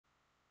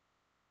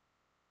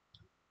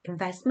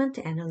Investment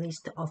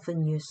analysts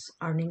often use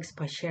earnings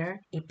per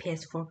share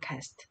 (EPS)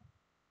 forecast.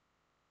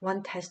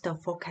 One test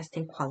of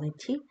forecasting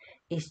quality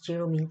is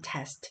zero mean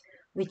test,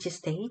 which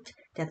states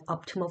that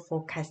optimal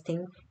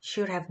forecasting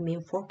should have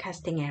mean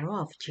forecasting error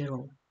of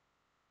 0.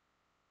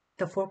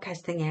 The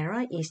forecasting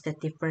error is the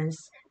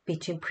difference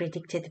between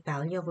predicted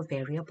value of a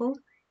variable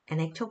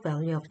and actual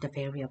value of the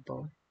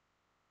variable.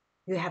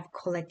 You have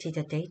collected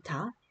the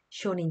data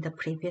shown in the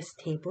previous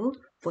table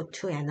for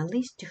two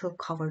analysts who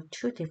cover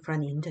two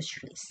different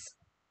industries.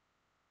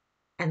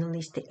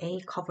 Analyst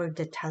A covered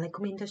the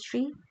telecom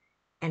industry,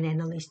 and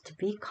Analyst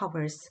B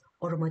covers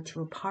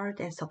automotive part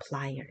and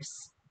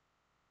suppliers.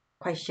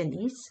 Question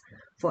is,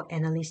 for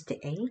Analyst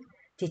A,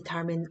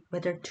 determine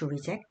whether to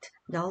reject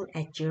null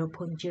at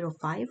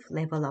 0.05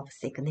 level of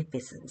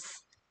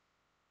significance.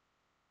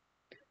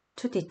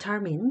 To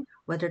determine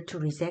whether to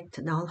reject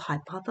null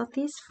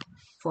hypothesis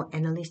for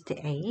Analyst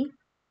A,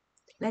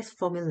 let's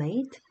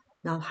formulate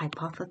null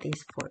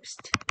hypothesis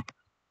first.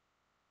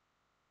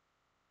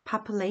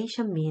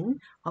 Population mean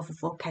of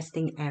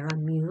forecasting error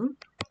mu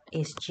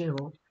is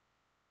 0.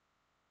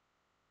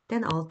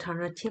 Then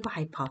alternative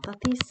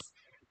hypothesis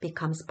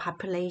becomes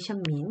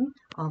population mean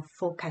of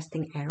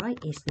forecasting error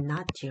is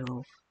not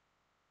 0.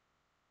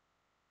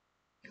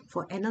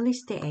 For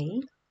Analyst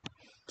A,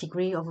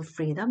 degree of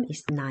freedom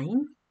is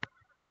 9.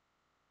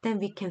 Then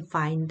we can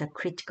find the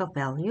critical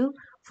value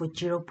for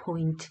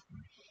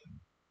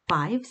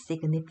 0.5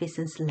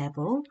 significance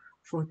level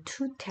for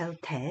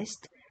two-tailed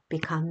test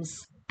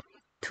becomes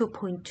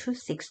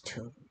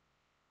 2.262.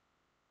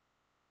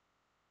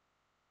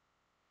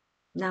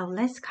 Now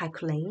let's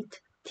calculate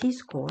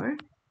t-score.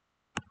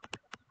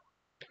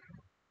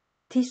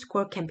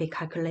 T-score can be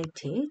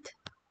calculated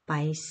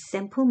by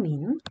sample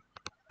mean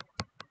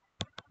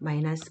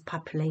minus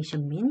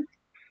population mean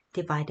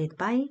divided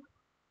by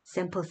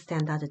sample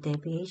standard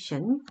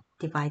deviation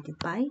divided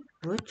by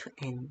root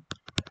n.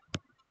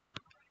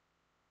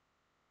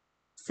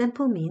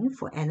 Sample mean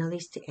for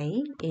Analyst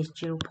A is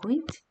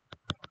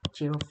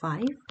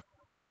 0.05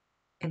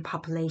 and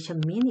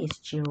population mean is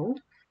 0.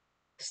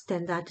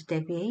 Standard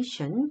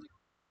deviation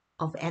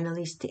of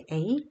Analyst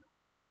A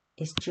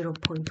is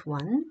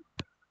 0.1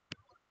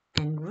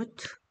 and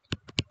root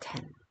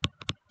 10.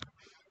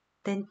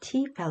 Then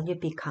t value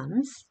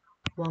becomes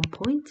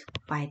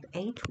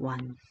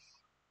 1.581.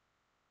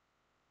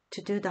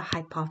 To do the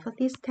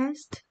hypothesis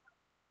test,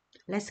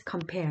 let's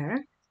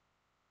compare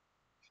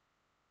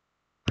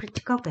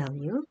critical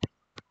value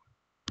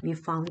we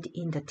found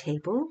in the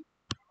table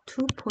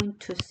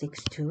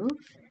 2.262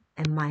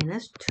 and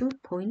minus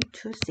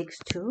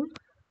 2.262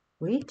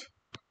 with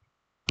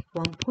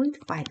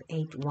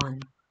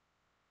 1.581.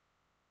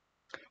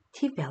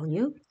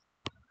 T-value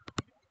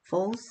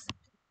falls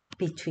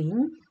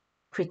between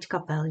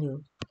critical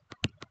value.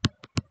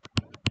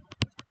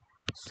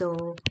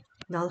 So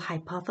null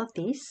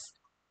hypothesis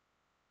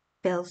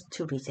fails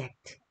to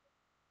reject,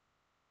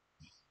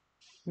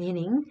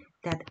 meaning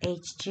that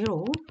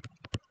H0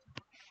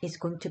 is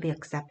going to be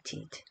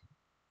accepted,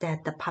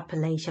 that the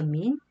population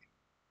mean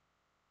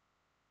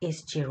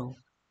is 0.